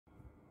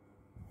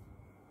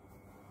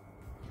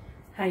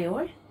Hi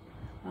all,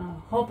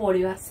 hope all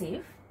you are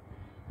safe.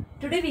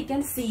 Today we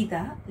can see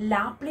the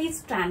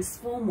Laplace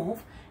transform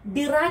of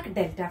Dirac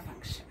delta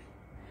function.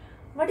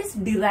 What is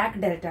Dirac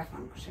delta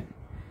function?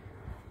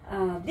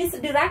 This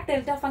Dirac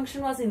delta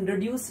function was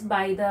introduced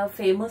by the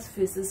famous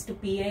physicist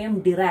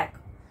P.A.M. Dirac.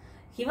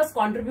 He was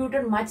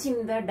contributed much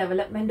in the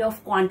development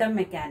of quantum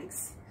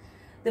mechanics.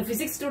 The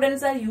physics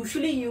students are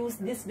usually use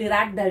this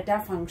Dirac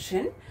delta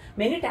function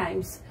many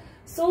times.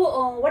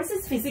 So, what is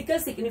the physical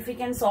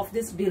significance of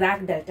this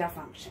Dirac delta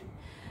function?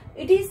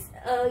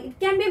 It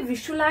can be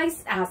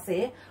visualized as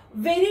a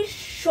very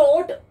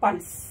short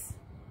pulse.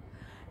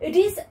 It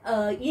is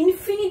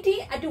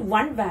infinity at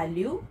one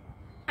value,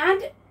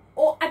 and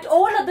at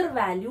all other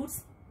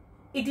values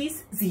it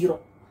is 0.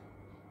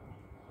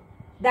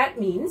 That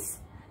means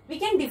we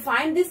can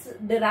define this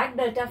Dirac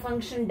delta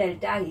function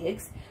delta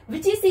x,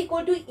 which is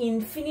equal to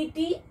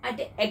infinity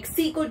at x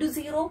equal to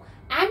 0,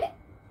 and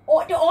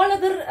to all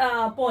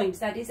other points,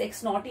 that is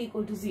x not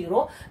equal to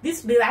 0,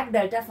 this Dirac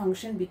delta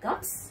function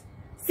becomes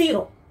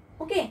 0.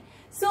 Okay.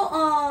 So,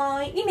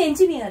 in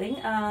engineering,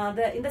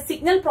 in the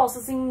signal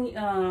processing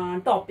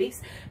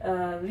topics,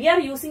 we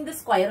are using the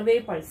square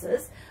wave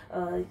pulses.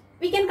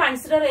 We can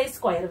consider a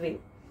square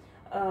wave.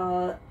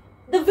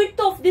 The width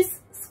of this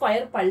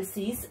square pulse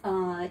is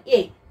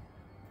a,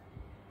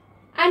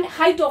 and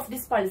height of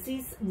this pulse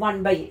is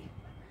 1 by a.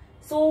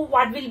 So,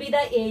 what will be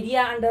the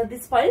area under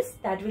this pulse?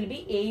 That will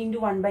be a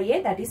into 1 by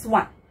a, that is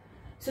 1.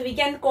 So, we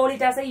can call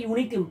it as a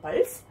unit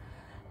impulse.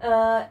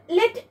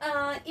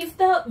 If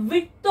the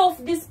width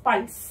of this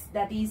pulse,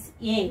 that is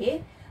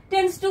a,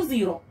 tends to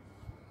 0.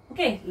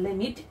 Okay,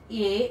 limit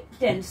a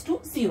tends to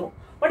 0.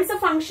 What is the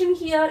function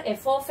here?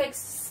 F of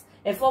x.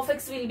 F of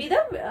x will be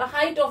the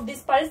height of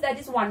this pulse, that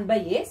is 1 by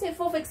a. So, f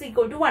of x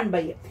equal to 1 by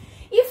a.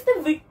 If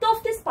the width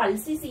of this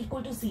pulse is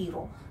equal to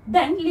 0,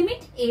 then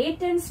limit a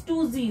tends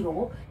to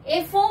 0,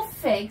 f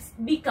of x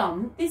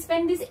become,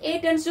 when this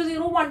a tends to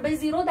 0, 1 by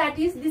 0, that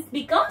is, this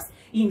becomes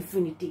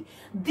infinity.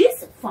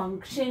 This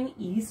function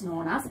is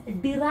known as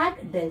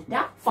Dirac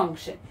delta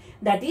function.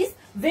 That is,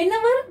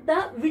 whenever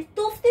the width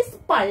of this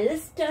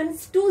pulse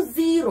turns to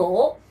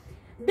 0,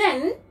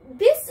 then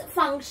this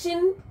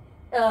function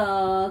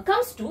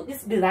comes to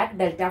this Dirac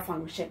delta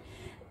function.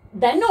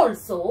 Then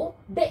also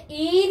the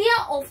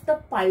area of the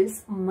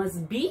pulse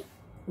must be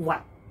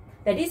 1.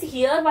 That is,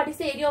 here what is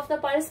the area of the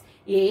pulse?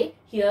 A,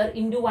 here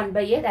into 1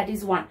 by a, that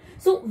is 1.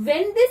 So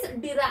when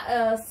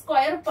this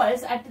square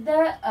pulse at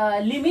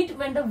the limit,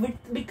 when the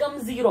width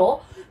becomes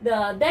 0,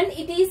 then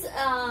it is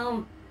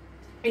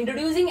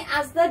introducing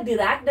as the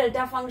Dirac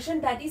delta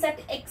function, that is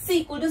at x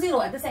equal to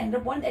 0, at the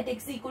center point at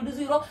x equal to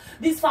 0,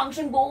 this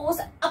function goes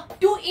up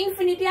to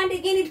infinity and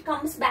again it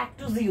comes back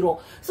to 0.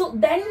 So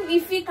then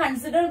if we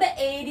consider the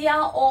area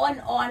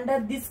under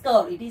this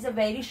curve, it is a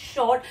very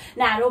short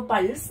narrow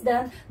pulse,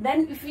 then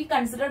if we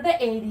consider the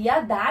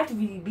area, that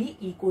will be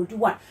equal to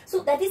 1.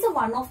 So that is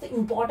one of the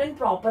important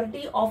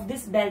property of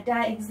this delta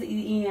x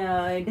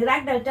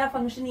Dirac delta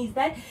function, is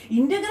that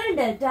integral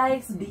delta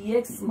x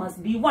dx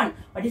must be 1.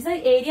 What is the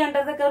area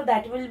under the curve?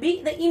 That will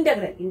be the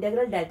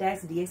integral delta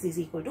x dx is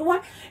equal to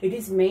 1. It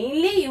is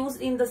mainly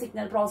used in the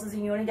signal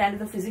processing unit, and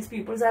the physics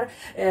peoples are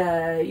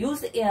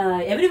used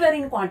everywhere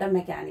in quantum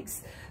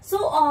mechanics.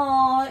 So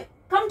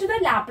come to the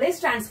Laplace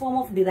transform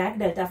of Dirac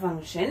delta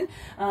function.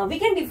 We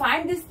can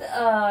define this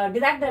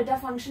Dirac delta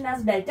function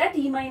as delta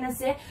t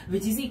minus a,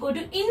 which is equal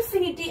to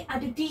infinity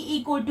at t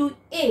equal to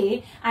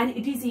a, and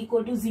it is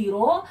equal to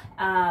 0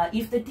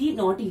 if the t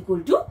not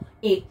equal to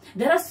a.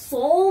 There are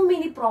so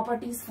many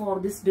properties for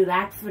this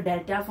Dirac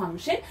delta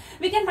function.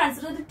 We can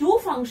consider the two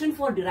functions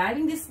for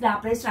deriving this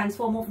Laplace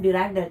transform of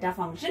Dirac delta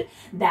function,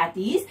 that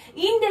is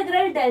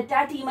integral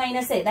delta t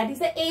minus a, that is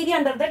the area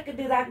under the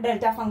Dirac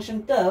delta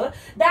function curve,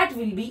 that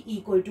will be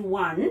equal to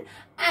 1.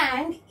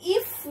 And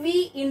if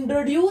we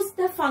introduce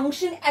the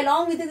function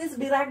along with this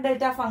Dirac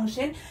delta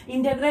function,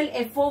 integral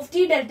f of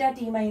t delta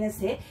t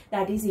minus a,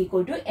 that is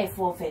equal to f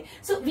of a.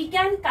 So we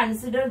can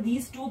consider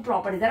these two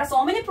properties. There are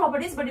so many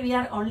properties, but we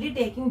are only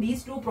taking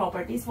these two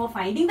properties for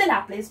finding the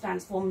Laplace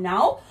transform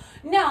now.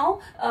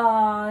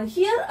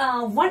 Here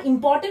one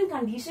important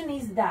condition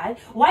is that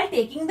while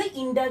taking the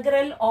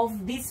integral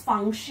of this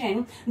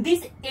function,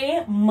 this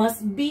a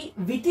must be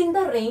within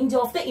the range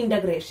of the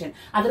integration.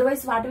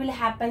 Otherwise, what will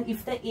happen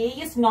if the a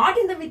is not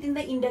within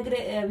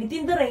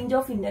the range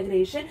of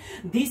integration?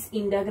 This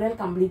integral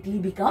completely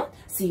become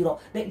 0.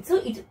 So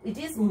it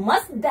is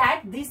must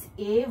that this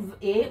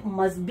a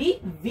must be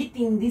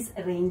within this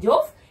range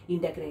of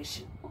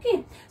integration.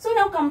 Okay. So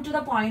now come to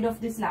the point of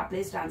this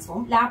Laplace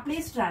transform.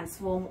 Laplace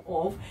transform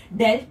of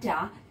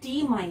delta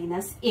t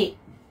minus a.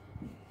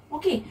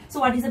 Okay.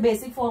 So what is the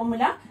basic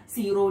formula?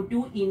 0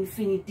 to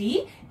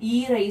infinity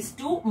e raised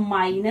to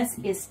minus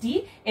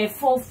st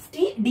f of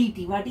t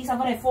dt. What is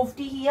our f of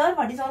t here?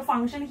 What is our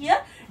function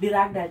here?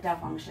 Dirac delta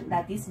function.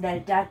 That is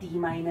delta t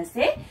minus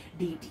a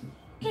dt.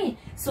 Okay,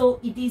 so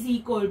it is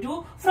equal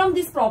to, from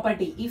this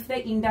property, if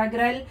the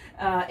integral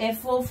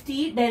f of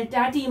t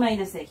delta t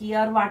minus a,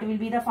 here what will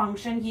be the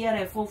function here,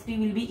 f of t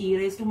will be e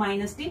raised to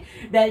minus t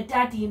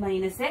delta t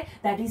minus a,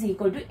 that is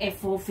equal to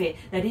f of a.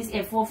 That is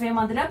f of a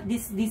matlab,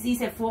 this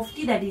is f of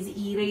t, that is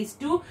e raised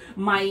to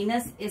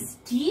minus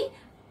st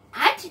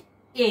at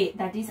a,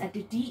 that is at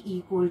t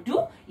equal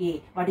to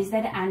a. What is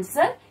that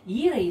answer?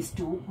 E raised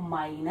to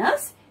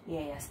minus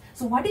as.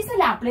 So what is the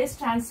Laplace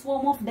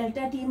transform of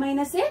delta t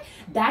minus a?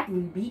 That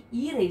will be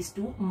e raised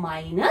to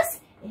minus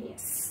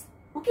as.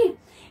 Okay.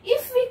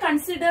 If we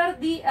consider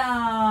the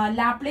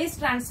Laplace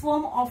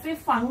transform of a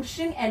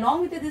function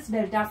along with this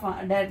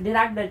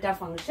Dirac delta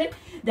function,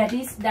 that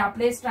is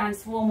Laplace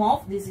transform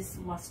of, this is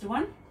first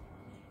one.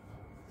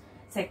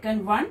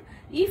 Second one,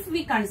 if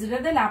we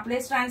consider the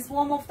Laplace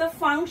transform of the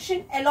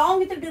function along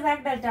with the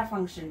Dirac delta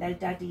function,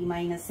 delta t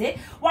minus a,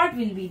 what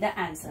will be the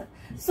answer?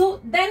 So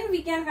then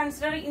we can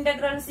consider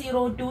integral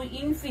 0 to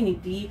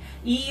infinity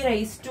e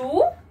raised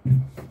to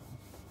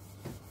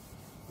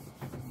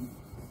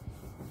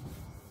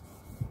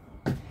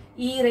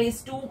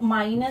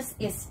minus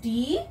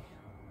st.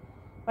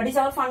 What is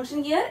our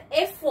function here?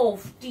 F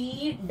of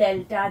t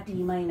delta t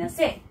minus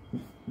a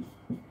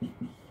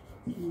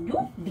into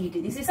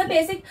dt. This is a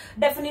basic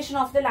definition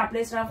of the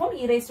Laplace transform,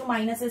 e raised to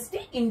minus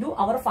st into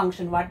our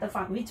function.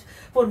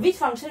 For which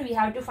function we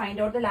have to find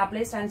out the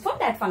Laplace transform,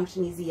 that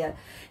function is here.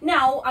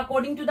 Now,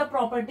 according to the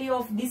property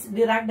of this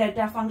Dirac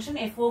delta function,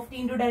 f of t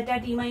into delta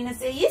t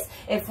minus a is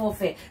f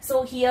of a.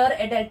 So here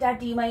a delta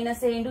t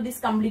minus a into this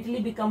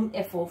completely become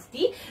f of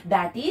t,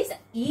 that is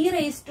e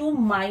raised to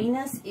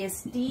minus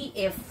st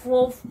f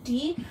of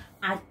t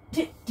at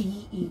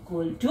t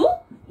equal to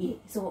a.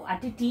 So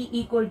at t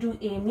equal to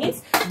a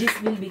means this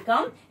will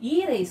become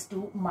e raised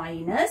to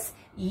minus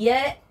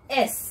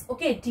s.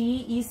 Okay,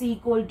 t is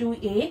equal to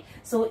a,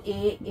 so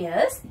a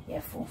is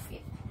f of a.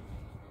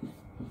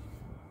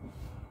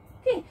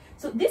 Okay,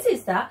 so this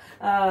is the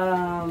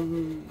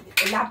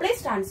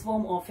Laplace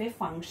transform of a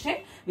function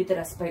with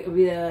respect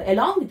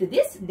along with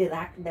this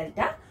Dirac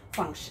delta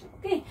function.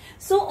 Okay,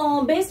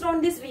 so based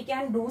on this we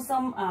can do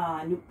some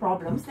new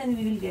problems, then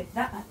we will get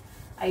the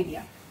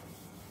idea.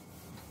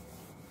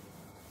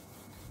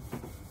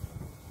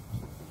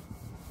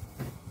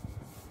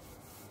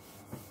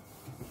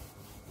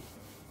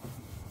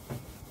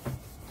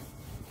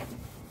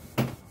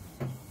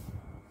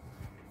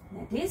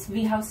 That is,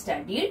 we have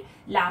studied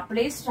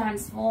Laplace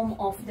transform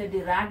of the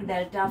Dirac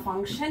delta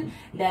function,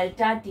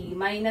 delta t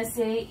minus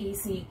a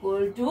is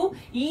equal to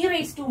e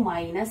raised to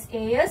minus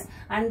as,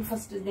 and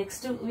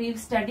next we've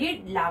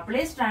studied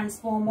Laplace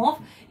transform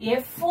of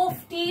f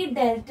of t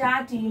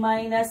delta t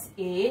minus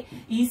a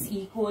is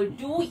equal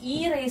to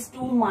e raised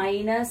to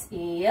minus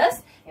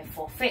as f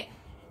of a.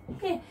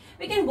 Okay,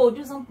 we can go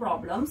to some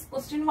problems.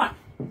 Question 1.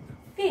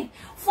 Okay,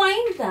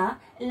 find the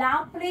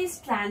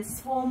Laplace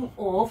transform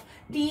of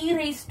t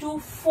raised to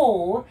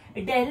 4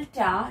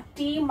 delta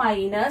t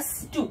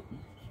minus 2.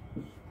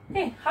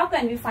 Okay, how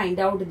can we find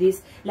out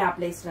this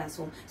Laplace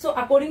transform? So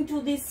according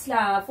to this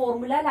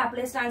formula,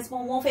 Laplace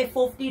transform of f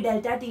of t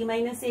delta t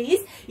minus a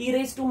is e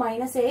raised to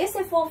minus as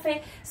f of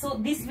a. So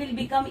this will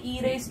become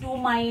e raised to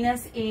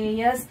minus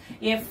as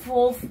f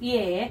of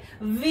a,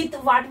 with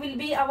what will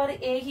be our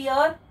a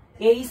here?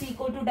 A is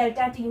equal to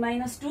delta t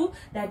minus 2,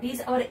 that is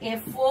our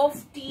f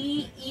of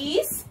t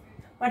is,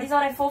 what is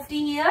our f of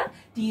t here?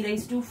 T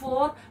raised to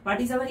 4.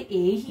 What is our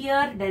a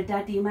here?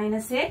 Delta t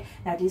minus a,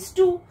 that is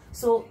 2.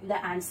 So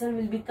the answer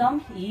will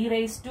become e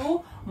raised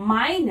to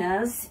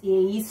minus a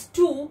is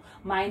 2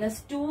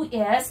 minus 2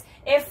 is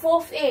f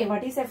of a.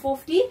 What is f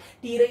of t?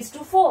 T raised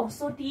to 4.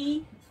 So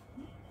t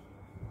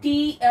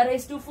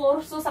raised to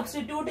 4. So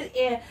substitute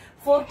a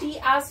for t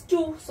as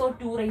 2. So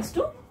 2 raised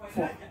to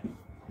 4.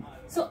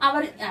 So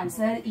our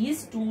answer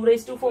is 2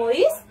 raised to 4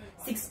 is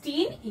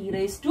 16 e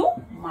raised to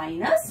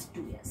minus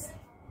 2s.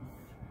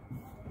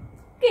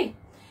 Okay.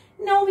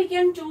 Now we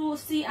can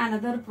see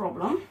another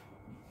problem.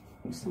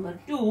 Number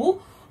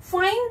 2.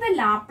 Find the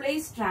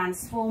Laplace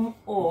transform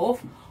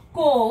of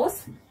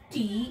cos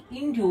t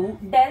into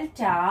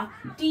delta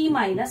t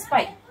minus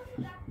pi.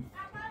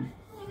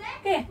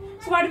 Okay.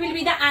 So what will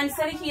be the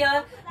answer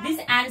here? This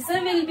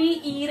answer will be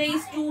e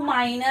raised to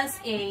minus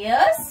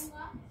as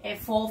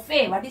f of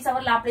a. What is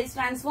our Laplace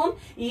transform?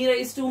 E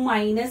raised to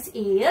minus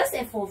as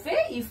f of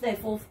a if the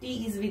f of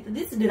t is with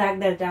this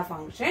Dirac delta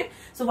function.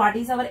 So what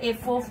is our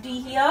f of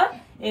t here?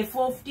 F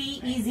of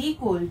t is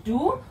equal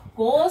to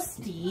cos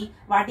t.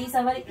 What is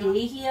our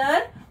a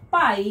here?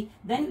 Pi.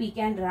 Then we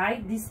can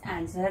write this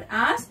answer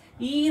as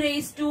e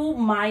raised to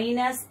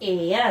minus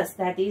as,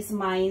 that is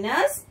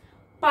minus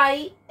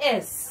pi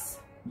s,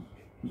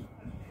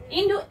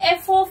 into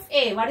f of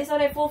a. What is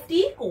our f of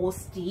t?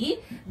 Cos t.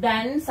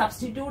 Then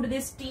substitute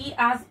this t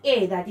as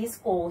a, that is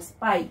cos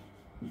pi.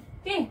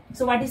 Okay.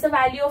 So what is the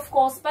value of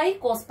cos pi?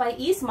 Cos pi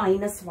is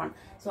minus 1.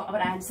 So our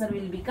answer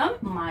will become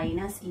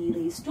minus e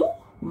raised to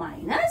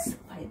minus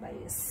pi by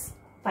s.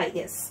 Pi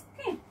s.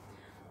 Okay.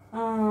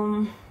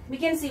 We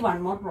can see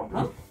one more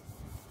problem.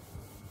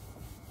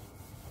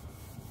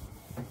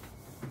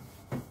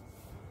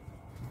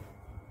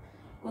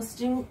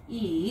 question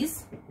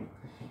is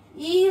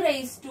e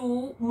raised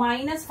to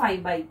minus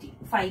 5 by t,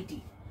 phi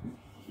t.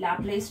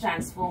 Laplace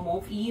transform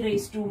of e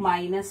raised to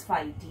minus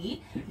phi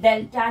t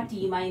delta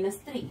t minus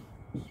 3.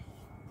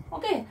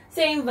 Okay,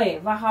 same way.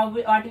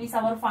 What is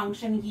our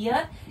function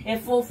here?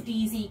 F of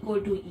t is equal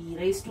to e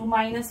raised to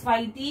minus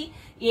phi t.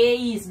 A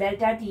is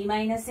delta t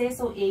minus a.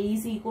 So, a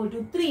is equal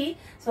to 3.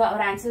 So, our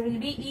answer will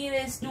be e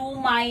raised to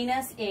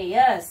minus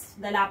as.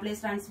 The Laplace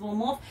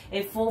transform of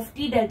f of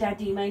t delta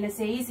t minus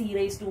a is e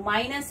raised to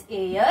minus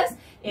as.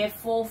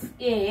 F of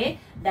a,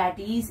 that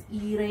is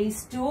e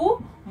raised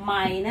to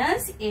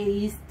minus a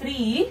is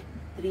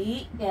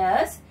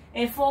 3s.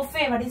 F of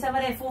a, what is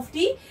our f of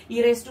t?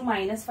 E raised to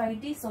minus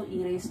 5t. So,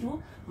 e raised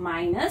to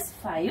minus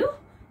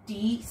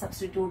 5t,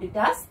 substitute it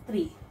as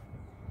 3.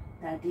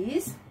 That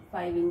is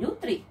 5 into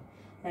 3.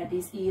 That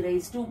is e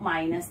raised to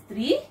minus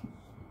 3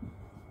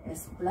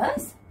 s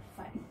plus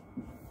 5.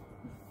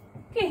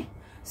 Okay.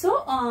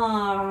 So,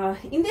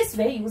 in this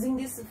way, using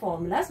these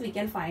formulas, we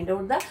can find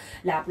out the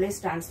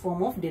Laplace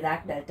transform of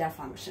Dirac delta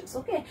functions.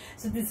 Okay.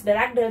 So, this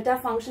Dirac delta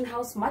function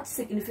has much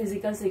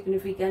physical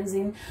significance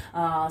in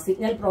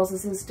signal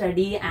processing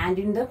study and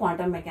in the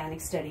quantum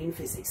mechanics study in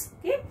physics.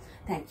 Okay.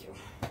 Thank you.